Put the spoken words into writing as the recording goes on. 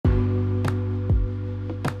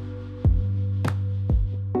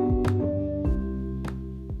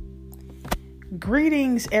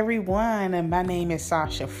Greetings, everyone. And my name is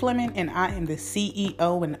Sasha Fleming, and I am the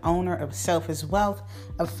CEO and owner of Self is Wealth,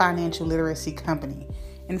 a financial literacy company.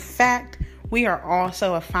 In fact, we are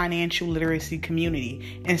also a financial literacy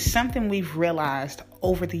community, and something we've realized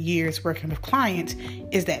over the years working with clients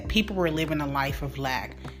is that people were living a life of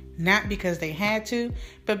lack. Not because they had to,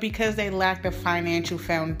 but because they lacked a financial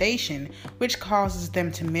foundation, which causes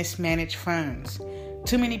them to mismanage funds.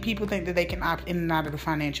 Too many people think that they can opt in and out of the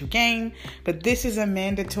financial game, but this is a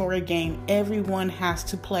mandatory game everyone has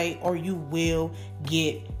to play or you will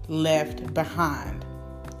get left behind.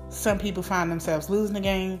 Some people find themselves losing the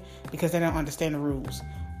game because they don't understand the rules.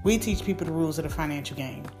 We teach people the rules of the financial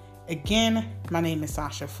game. Again, my name is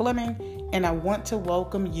Sasha Fleming, and I want to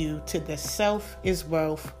welcome you to the Self is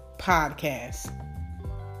Wealth podcast.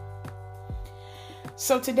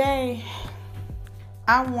 So today,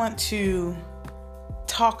 I want to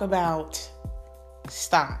talk about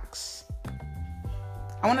stocks.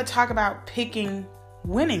 I want to talk about picking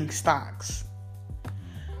winning stocks.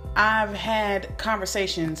 I've had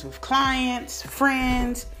conversations with clients,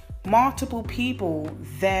 friends, multiple people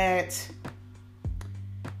that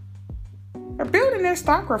are building their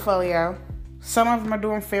stock portfolio. Some of them are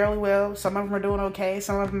doing fairly well. Some of them are doing okay.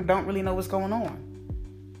 Some of them don't really know what's going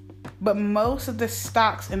on. But most of the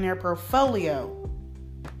stocks in their portfolio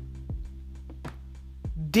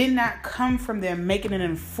did not come from them making an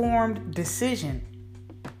informed decision.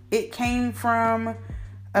 It came from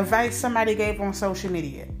advice somebody gave on social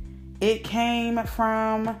media. It came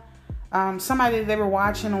from somebody that they were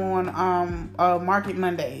watching on Market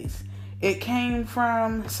Mondays. It came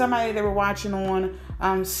from somebody they were watching on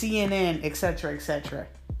CNN, etc., etc.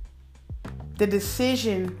 The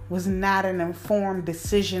decision was not an informed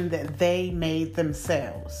decision that they made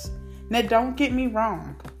themselves. Now, don't get me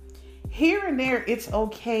wrong. Here and there, it's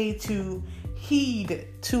okay to heed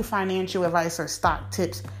to financial advice or stock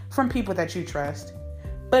tips from people that you trust.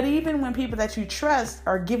 But even when people that you trust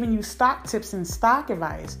are giving you stock tips and stock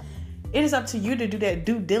advice, it is up to you to do that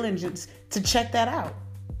due diligence to check that out.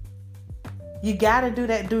 You got to do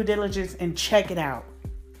that due diligence and check it out.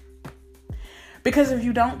 Because if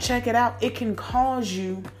you don't check it out, it can cause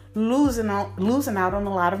you losing out on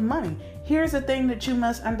a lot of money. Here's the thing that you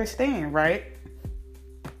must understand, right?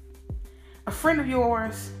 A friend of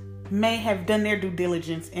yours may have done their due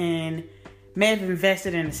diligence and may have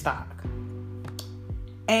invested in a stock.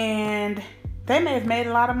 And they may have made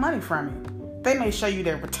a lot of money from it. They may show you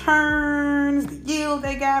their returns, the yield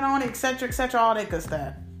they got on it, etc., all that good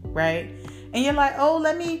stuff, right? And you're like, oh,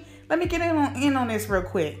 let me get in on this real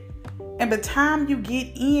quick. And by the time you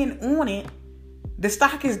get in on it, the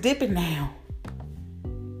stock is dipping now.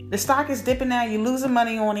 You're losing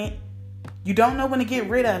money on it. You don't know when to get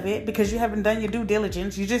rid of it because you haven't done your due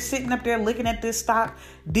diligence. You're just sitting up there looking at this stock,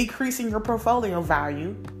 decreasing your portfolio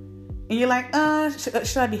value. And you're like,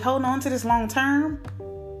 should I be holding on to this long term?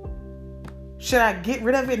 Should I get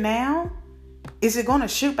rid of it now? Is it going to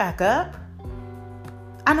shoot back up?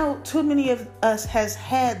 I know too many of us has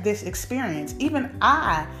had this experience. Even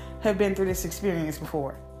I have been through this experience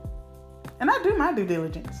before. And I do my due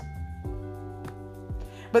diligence.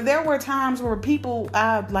 But there were times where people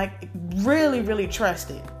I really, really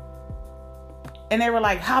trusted. And they were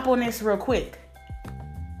like, hop on this real quick.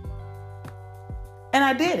 And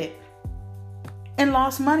I did it. And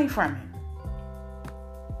lost money from it.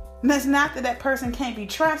 And that's not that person can't be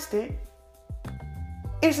trusted.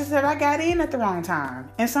 It's just that I got in at the wrong time.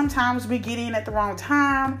 And sometimes we get in at the wrong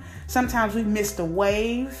time. Sometimes we miss the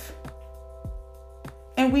wave.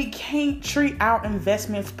 And we can't treat our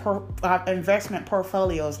investment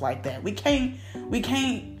portfolios like that. We can't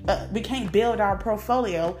build our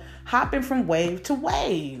portfolio hopping from wave to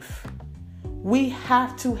wave. We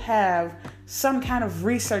have to have some kind of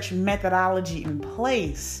research methodology in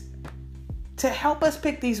place to help us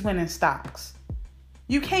pick these winning stocks.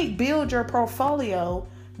 You can't build your portfolio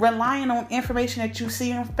relying on information that you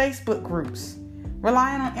see in Facebook groups,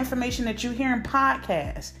 relying on information that you hear in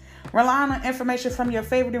podcasts, relying on information from your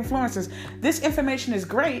favorite influencers. This information is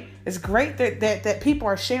great. It's great that people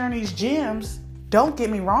are sharing these gems. Don't get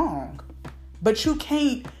me wrong. But you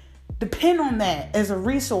can't depend on that as a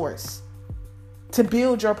resource to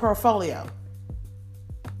build your portfolio.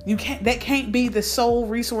 That can't be the sole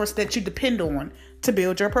resource that you depend on to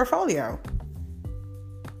build your portfolio.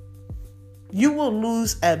 You will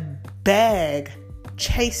lose a bag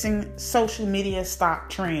chasing social media stock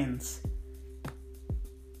trends.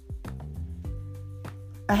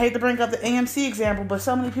 I hate to bring up the AMC example, but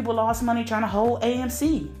so many people lost money trying to hold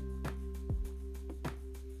AMC.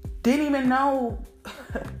 Didn't even know.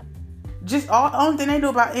 Just only thing they knew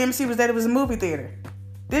about AMC was that it was a movie theater.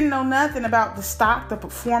 Didn't know nothing about the stock, the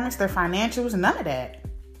performance, their financials, none of that.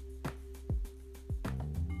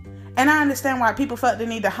 And I understand why people felt the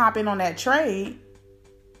need to hop in on that trade.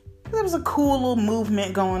 There was a cool little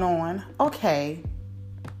movement going on. Okay.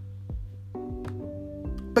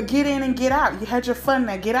 But get in and get out. You had your fun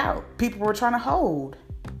there, get out. People were trying to hold.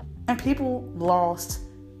 And people lost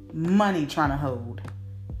money trying to hold.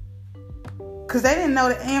 Because they didn't know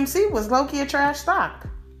that AMC was low-key a trash stock.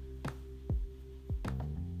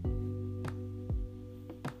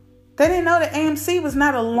 They didn't know that AMC was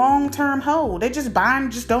not a long-term hold. They just buying,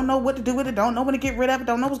 just don't know what to do with it, don't know when to get rid of it,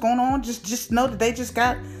 don't know what's going on. Just know that they just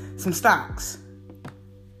got some stocks.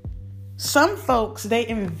 Some folks, they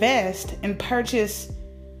invest and purchase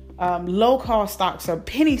low-cost stocks or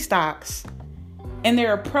penny stocks. And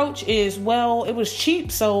their approach is, well, it was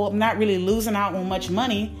cheap, so I'm not really losing out on much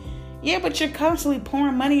money. Yeah, but you're constantly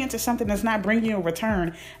pouring money into something that's not bringing you a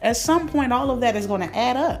return. At some point, all of that is going to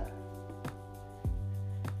add up.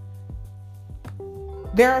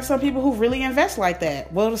 There are some people who really invest like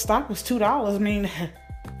that. Well, the stock was $2. I mean,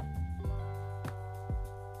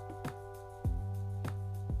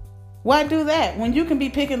 why do that when you can be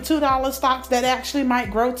picking $2 stocks that actually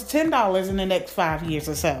might grow to $10 in the next 5 years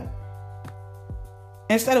or so?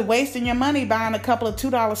 Instead of wasting your money buying a couple of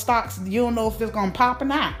 $2 stocks, you don't know if it's going to pop or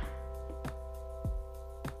not.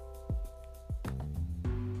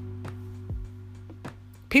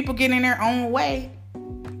 People get in their own way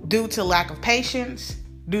due to lack of patience,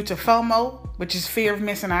 due to FOMO, which is fear of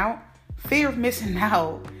missing out. Fear of missing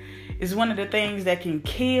out is one of the things that can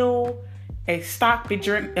kill a stock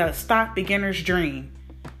beginner's dream.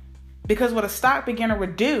 Because what a stock beginner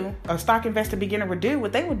would do, a stock investor beginner would do,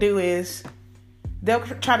 what they would do is they'll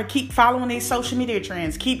try to keep following these social media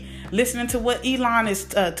trends, keep listening to what Elon is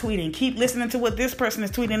tweeting, keep listening to what this person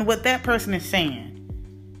is tweeting, what that person is saying.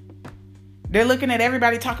 They're looking at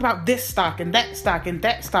everybody talk about this stock and that stock and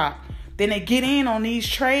that stock. Then they get in on these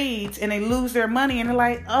trades and they lose their money and they're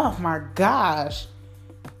like, oh my gosh,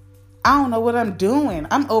 I don't know what I'm doing.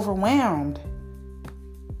 I'm overwhelmed.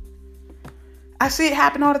 I see it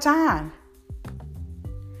happen all the time.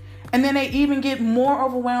 And then they even get more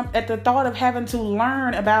overwhelmed at the thought of having to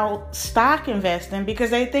learn about stock investing because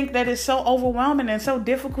they think that it's so overwhelming and so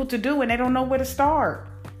difficult to do and they don't know where to start.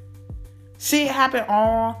 See it happen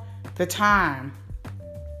all the time.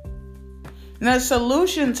 Now, the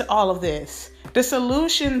solution to all of this, the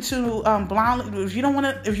solution to blindly, if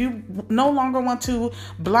you no longer want to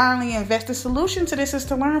blindly invest, the solution to this is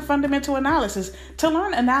to learn fundamental analysis, to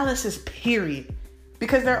learn analysis, period.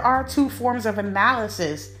 Because there are two forms of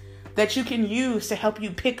analysis that you can use to help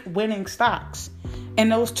you pick winning stocks.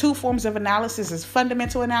 And those two forms of analysis is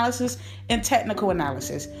fundamental analysis and technical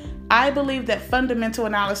analysis. I believe that fundamental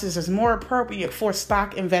analysis is more appropriate for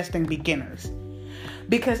stock investing beginners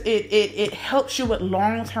because it helps you with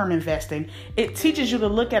long-term investing. It teaches you to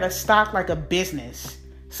look at a stock like a business.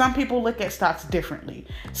 Some people look at stocks differently.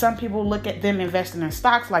 Some people look at them investing in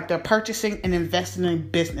stocks like they're purchasing and investing in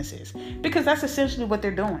businesses because that's essentially what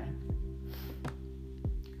they're doing.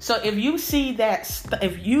 So if you see that,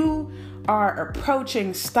 if you are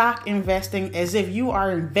approaching stock investing as if you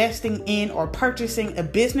are investing in or purchasing a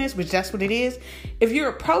business, which that's what it is, if you're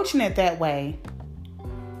approaching it that way,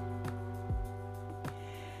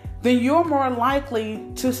 then you're more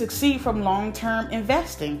likely to succeed from long-term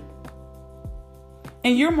investing.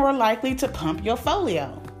 And you're more likely to pump your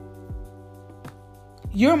folio.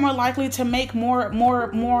 You're more likely to make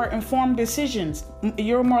more informed decisions.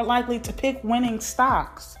 You're more likely to pick winning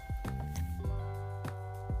stocks.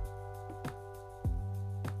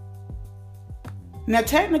 Now,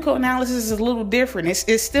 technical analysis is a little different.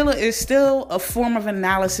 It's still a form of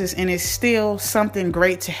analysis, and it's still something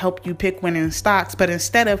great to help you pick winning stocks. But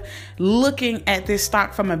instead of looking at this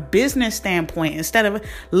stock from a business standpoint, instead of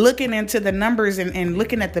looking into the numbers and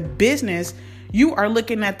looking at the business, you are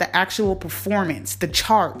looking at the actual performance, the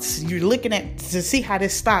charts. You're looking at to see how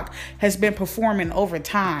this stock has been performing over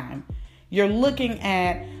time. You're looking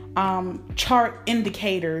at chart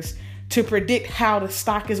indicators to predict how the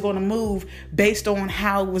stock is going to move based on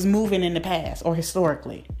how it was moving in the past or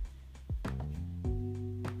historically.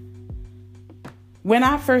 When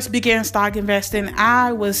I first began stock investing,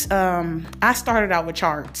 I started out with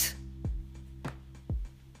charts.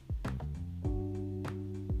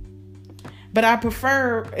 But I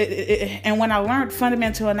prefer, and when I learned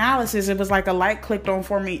fundamental analysis, it was like a light clicked on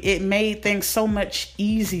for me. It made things so much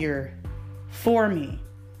easier for me.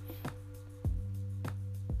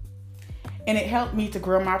 And it helped me to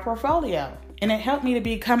grow my portfolio. And it helped me to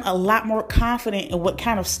become a lot more confident in what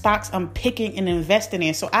kind of stocks I'm picking and investing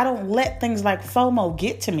in. So I don't let things like FOMO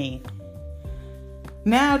get to me.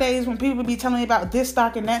 Nowadays, when people be telling me about this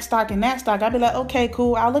stock and that stock and that stock, I'll be like, okay,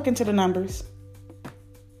 cool. I'll look into the numbers.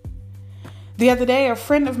 The other day, a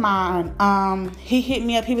friend of mine, he hit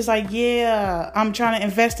me up. He was like, yeah, I'm trying to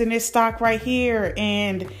invest in this stock right here.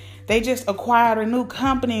 And they just acquired a new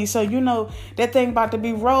company. So, that thing about to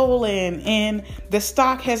be rolling and the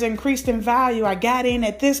stock has increased in value. I got in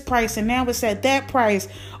at this price and now it's at that price.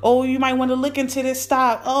 Oh, you might want to look into this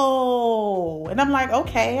stock. Oh, and I'm like,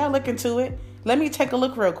 okay, I'll look into it. Let me take a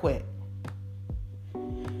look real quick.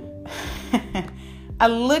 I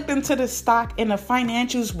looked into the stock and the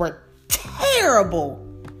financials were terrible.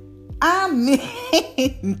 I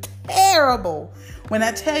mean, terrible. When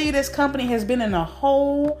I tell you this company has been in a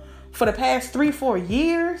hole for the past 3-4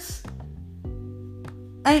 years,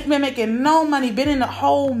 ain't been making no money, been in a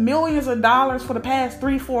hole, millions of dollars for the past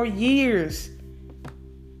 3-4 years.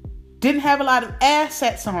 Didn't have a lot of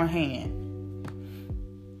assets on hand.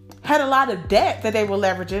 Had a lot of debt that they were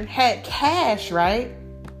leveraging. Had cash, right?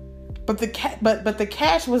 But the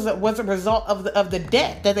cash was a result of the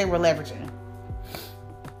debt that they were leveraging.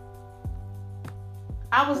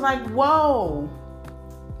 I was like, whoa,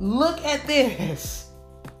 look at this.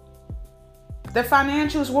 The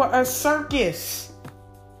financials were a circus.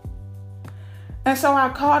 And so I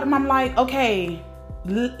called him. I'm like, okay,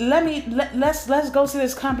 let's go to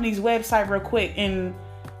this company's website real quick and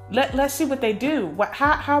let's see what they do.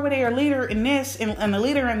 How are they a leader in this and a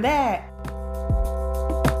leader in that?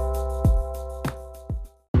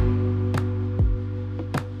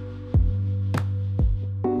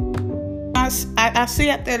 I see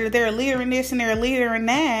up there that they're a leader in this and they're a leader in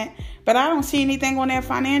that, but I don't see anything on their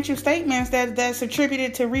financial statements that's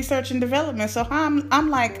attributed to research and development. So I'm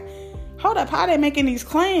like, hold up, how are they making these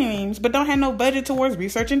claims but don't have no budget towards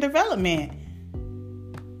research and development?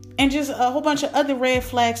 And just a whole bunch of other red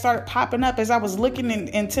flags started popping up as I was looking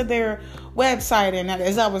into their website and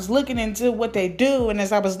as I was looking into what they do and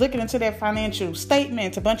as I was looking into their financial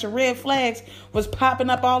statements. A bunch of red flags was popping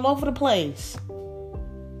up all over the place.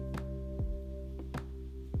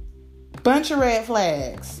 Bunch of red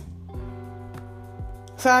flags.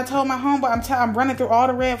 So I told my homeboy, I'm running through all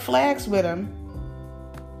the red flags with him.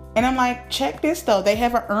 And I'm like, check this though. They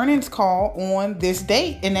have an earnings call on this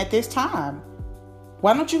date and at this time.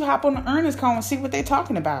 Why don't you hop on the earnings call and see what they're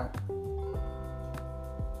talking about?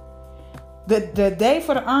 The day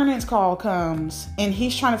for the earnings call comes and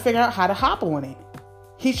he's trying to figure out how to hop on it.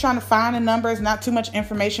 He's trying to find the numbers, not too much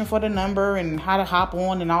information for the number and how to hop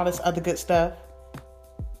on and all this other good stuff.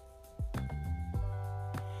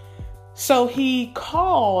 So he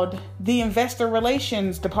called the investor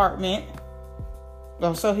relations department.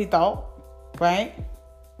 Well, so he thought, right?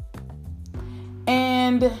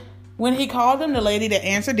 And when he called them, the lady that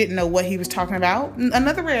answered didn't know what he was talking about.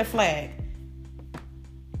 Another red flag.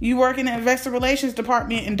 You work in the investor relations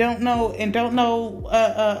department and don't know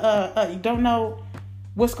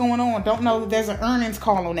what's going on. Don't know that there's an earnings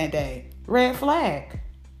call on that day. Red flag.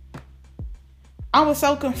 I was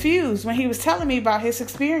so confused when he was telling me about his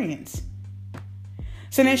experience.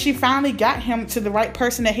 So then she finally got him to the right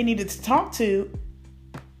person that he needed to talk to.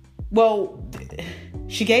 Well,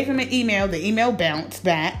 she gave him an email. The email bounced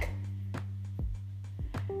back.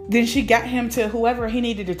 Then she got him to whoever he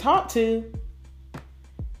needed to talk to.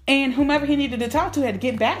 And whomever he needed to talk to had to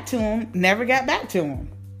get back to him. Never got back to him.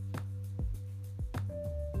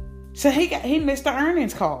 So he missed the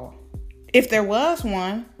earnings call. If there was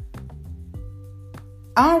one.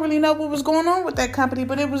 I don't really know what was going on with that company,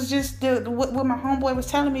 but it was just what my homeboy was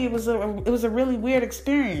telling me. It was a really weird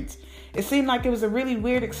experience. It seemed like it was a really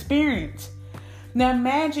weird experience. Now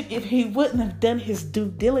imagine if he wouldn't have done his due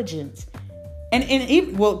diligence, and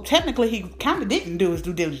even, well, technically he kind of didn't do his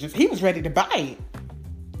due diligence. He was ready to buy it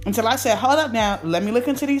until I said, "Hold up, now let me look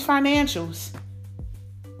into these financials."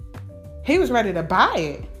 He was ready to buy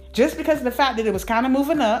it just because of the fact that it was kind of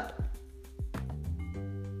moving up.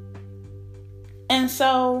 And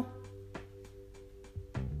so,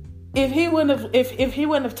 if he wouldn't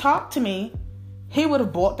have talked to me, he would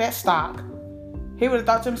have bought that stock. He would have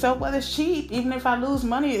thought to himself, well, it's cheap. Even if I lose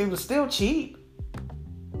money, it was still cheap.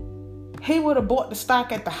 He would have bought the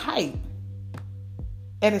stock at the height,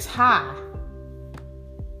 at its high.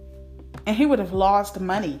 And he would have lost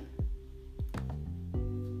money.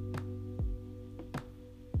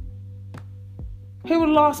 He would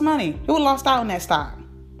have lost money. He would have lost out on that stock.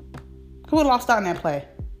 Who would have lost out on that play?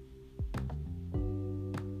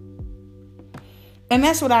 And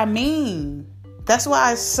that's what I mean. That's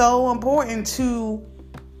why it's so important to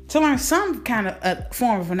learn some kind of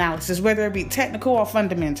form of analysis, whether it be technical or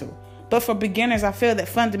fundamental. But for beginners, I feel that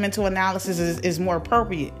fundamental analysis is more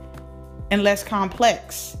appropriate and less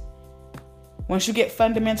complex. Once you get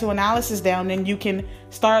fundamental analysis down, then you can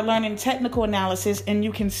start learning technical analysis, and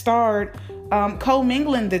you can start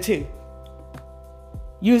commingling the two,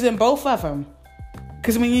 using both of them.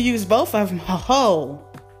 Because when you use both of them,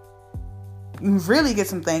 you really get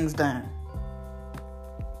some things done.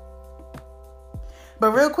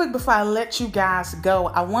 But real quick, before I let you guys go,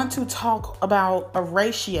 I want to talk about a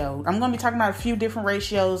ratio. I'm going to be talking about a few different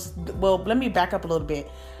ratios. Well, let me back up a little bit.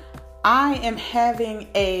 I am having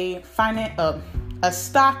a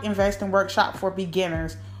stock investing workshop for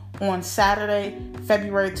beginners on Saturday,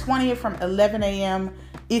 February 20th from 11 a.m.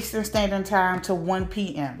 Eastern Standard Time to 1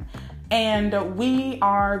 p.m. And I'm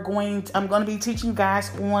going to be teaching you guys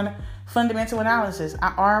on fundamental analysis.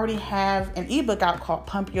 I already have an ebook out called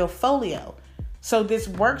Pump Your Folio. So this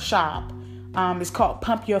workshop is called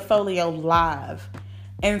Pump Your Folio Live.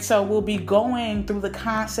 And so we'll be going through the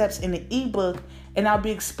concepts in the ebook, and I'll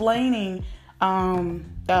be explaining how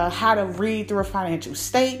to read through a financial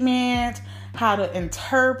statement, how to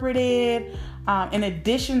interpret it. In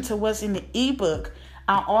addition to what's in the ebook,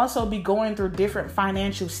 I'll also be going through different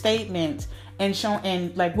financial statements and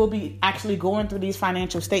we'll be actually going through these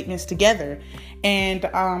financial statements together. And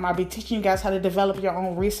I'll be teaching you guys how to develop your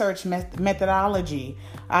own research methodology.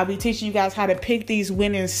 I'll be teaching you guys how to pick these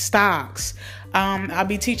winning stocks. I'll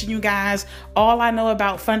be teaching you guys all I know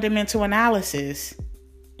about fundamental analysis.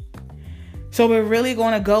 So we're really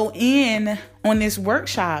going to go in on this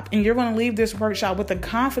workshop, and you're going to leave this workshop with the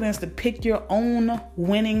confidence to pick your own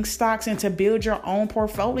winning stocks and to build your own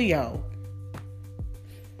portfolio.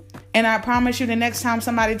 And I promise you, the next time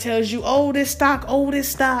somebody tells you, this stock,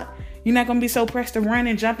 you're not going to be so pressed to run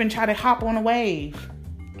and jump and try to hop on a wave,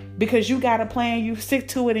 because you got a plan, you stick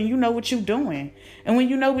to it, and you know what you're doing. And when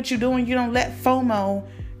you know what you're doing, you don't let FOMO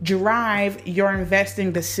drive your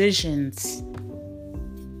investing decisions.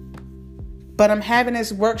 But I'm having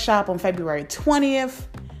this workshop on February 20th.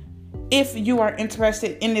 If you are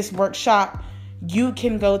interested in this workshop, you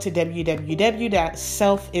can go to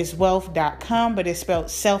www.selfiswealth.com, but it's spelled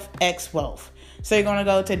selfxwealth. So you're going to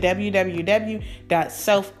go to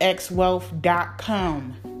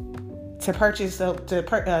www.selfxwealth.com to purchase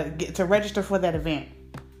to register for that event.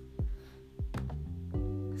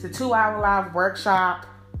 It's a 2-hour live workshop.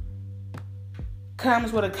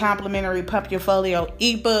 Comes with a complimentary Pump Your Folio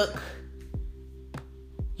ebook.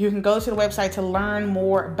 You can go to the website to learn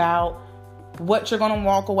more about what you're going to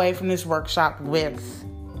walk away from this workshop with.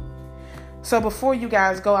 So before you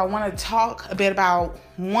guys go, I want to talk a bit about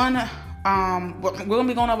we're going to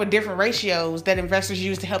be going over different ratios that investors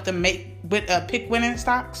use to help them pick winning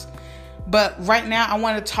stocks. But right now, I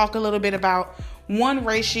want to talk a little bit about one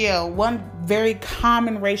very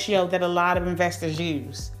common ratio that a lot of investors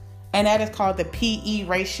use. And that is called the PE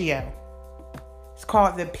ratio. It's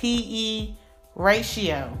called the PE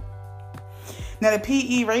ratio. Now, the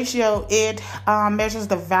PE ratio, it measures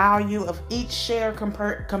the value of each share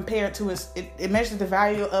compared to it measures the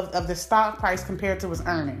value of the stock price compared to its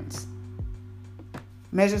earnings.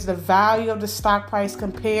 Measures the value of the stock price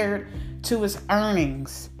compared to its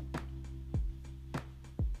earnings.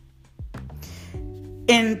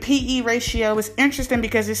 And PE ratio is interesting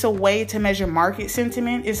because it's a way to measure market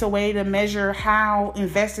sentiment. It's a way to measure how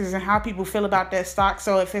investors and how people feel about that stock.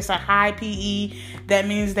 So if it's a high PE, that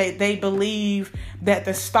means that they believe that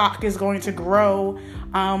the stock is going to grow,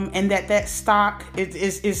 and that stock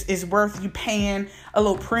is worth you paying a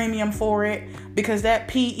little premium for it. Because that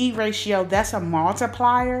PE ratio, that's a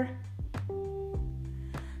multiplier.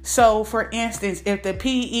 So for instance, if the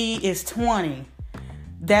PE is 20,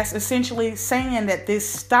 that's essentially saying that this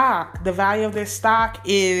stock, the value of this stock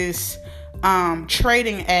is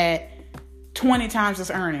trading at 20 times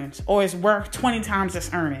its earnings, or is worth 20 times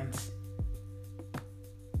its earnings.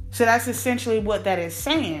 So that's essentially what that is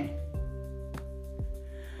saying.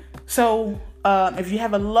 So if you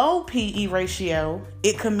have a low PE ratio,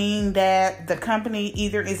 it could mean that the company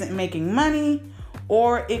either isn't making money,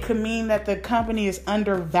 or it could mean that the company is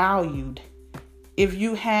undervalued. If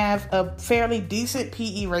you have a fairly decent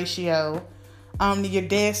PE ratio, you're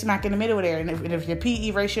dead smack in the middle there. And if your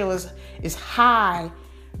PE ratio is high,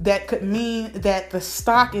 that could mean that the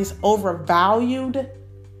stock is overvalued,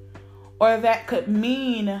 or that could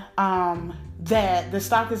mean that the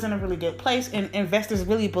stock is in a really good place and investors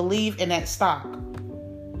really believe in that stock.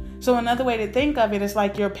 So another way to think of it is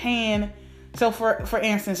like you're paying. So for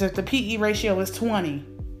instance, if the PE ratio is 20,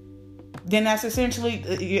 then that's essentially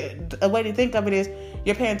a way to think of it is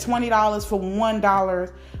you're paying $20 for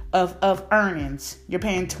 $1 of earnings. You're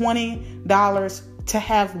paying $20 to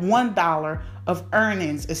have $1 of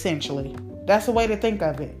earnings, essentially. That's a way to think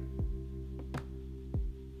of it.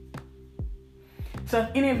 So if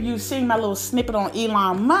any of you seen my little snippet on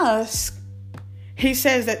Elon Musk, he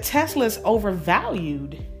says that Tesla is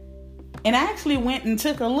overvalued. And I actually went and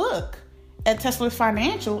took a look at Tesla's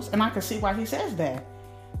financials, and I can see why he says that.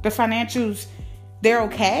 The financials, they're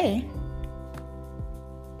okay,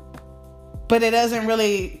 but it doesn't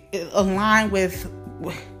really align with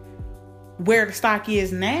where the stock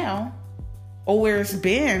is now or where it's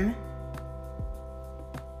been.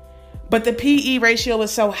 But the PE ratio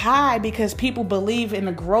is so high because people believe in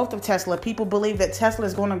the growth of Tesla. People believe that Tesla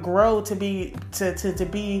is going to grow to be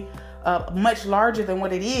much larger than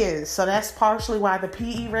what it is. So that's partially why the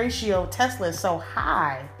PE ratio of Tesla is so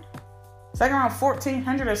high. It's like around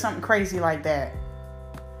 1,400 or something crazy like that.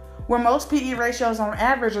 Where most PE ratios on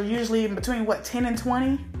average are usually in between 10 and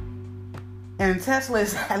 20. And Tesla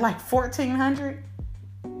is at like 1,400.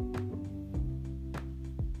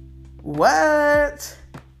 What?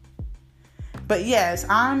 But yes,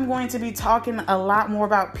 I'm going to be talking a lot more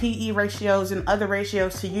about PE ratios and other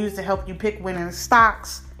ratios to use to help you pick winning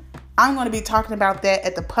stocks. I'm going to be talking about that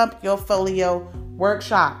at the Pump Your Folio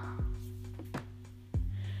workshop.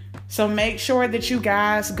 So make sure that you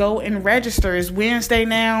guys go and register. It's Wednesday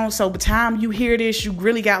now, so by the time you hear this, you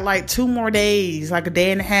really got like 2 more days, like a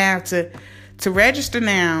day and a half to register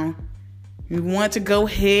now. You want to go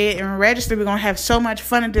ahead and register. We're going to have so much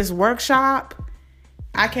fun at this workshop.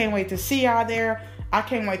 I can't wait to see y'all there. I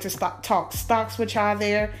can't wait to talk stocks with y'all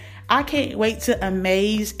there. I can't wait to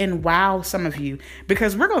amaze and wow some of you,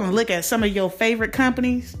 because we're going to look at some of your favorite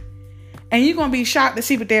companies and you're going to be shocked to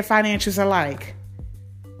see what their financials are like.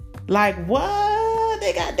 Like, what?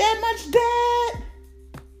 They got that much debt?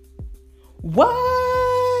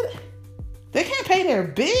 What? They can't pay their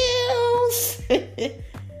bills?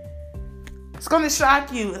 It's going to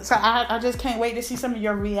shock you. So I just can't wait to see some of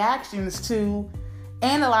your reactions to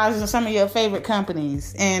analyzing some of your favorite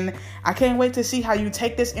companies. And I can't wait to see how you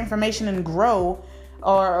take this information and grow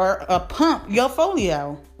or pump your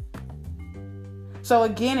folio. So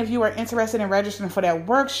again, if you are interested in registering for that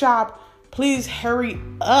workshop, please hurry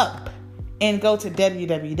up and go to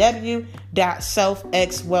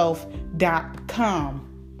www.selfxwealth.com.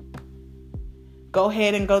 Go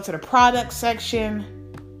ahead and go to the product section.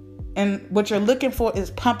 And what you're looking for is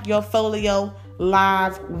Pump Your Folio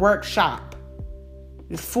Live Workshop.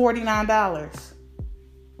 It's $49.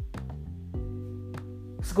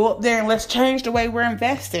 Let's go up there and let's change the way we're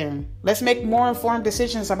investing. Let's make more informed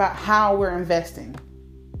decisions about how we're investing.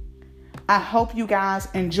 I hope you guys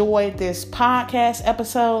enjoyed this podcast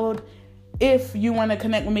episode. If you want to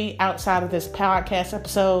connect with me outside of this podcast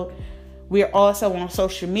episode, we are also on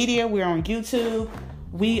social media. We're on YouTube.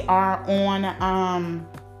 We're on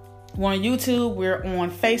YouTube. We're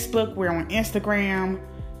on Facebook. We're on Instagram.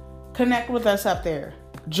 Connect with us up there.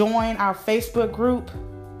 Join our Facebook group,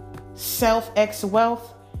 SelfX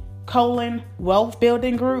Wealth, Wealth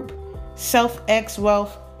Building Group, SelfX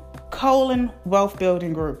Wealth, Wealth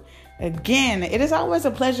Building Group. Again, it is always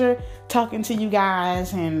a pleasure talking to you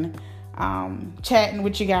guys and chatting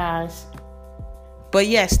with you guys. But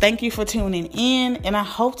yes, thank you for tuning in, and I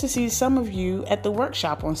hope to see some of you at the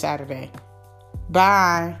workshop on Saturday.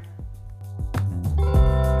 Bye.